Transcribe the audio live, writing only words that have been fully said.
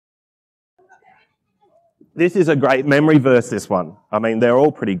This is a great memory verse, this one. I mean, they're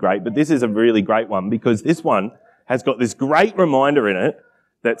all pretty great, but this is a really great one because this one has got this great reminder in it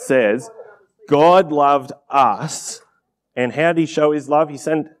that says, God loved us. And how did he show his love?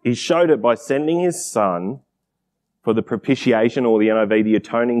 He showed it by sending his son for the propitiation, or the NIV, the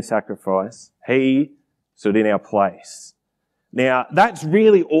atoning sacrifice. He stood in our place. Now, that's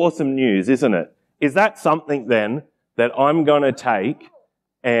really awesome news, isn't it? Is that something then that I'm going to take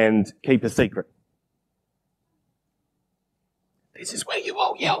and keep a secret? This is where you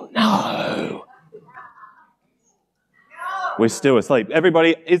all yell, no. We're still asleep.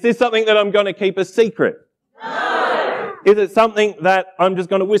 Everybody, is this something that I'm going to keep a secret? No. Is it something that I'm just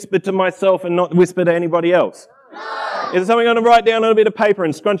going to whisper to myself and not whisper to anybody else? No. Is it something I'm going to write down on a bit of paper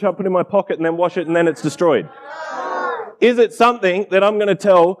and scrunch up, put in my pocket and then wash it and then it's destroyed? No. Is it something that I'm going to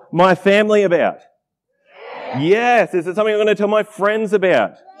tell my family about? Yes. Is it something I'm going to tell my friends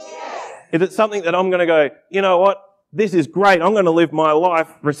about? Yes. Is it something that I'm going to go, you know what? This is great. I'm going to live my life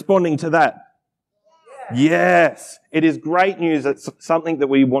responding to that. Yes. It is great news. It's something that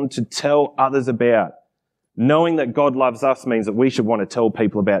we want to tell others about. Knowing that God loves us means that we should want to tell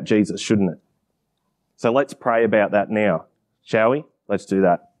people about Jesus, shouldn't it? So let's pray about that now, shall we? Let's do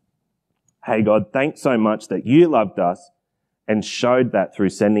that. Hey God, thanks so much that you loved us and showed that through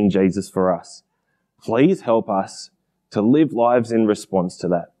sending Jesus for us. Please help us to live lives in response to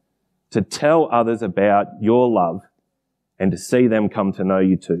that, to tell others about your love and to see them come to know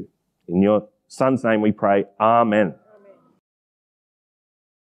you too. In your Son's name we pray, Amen.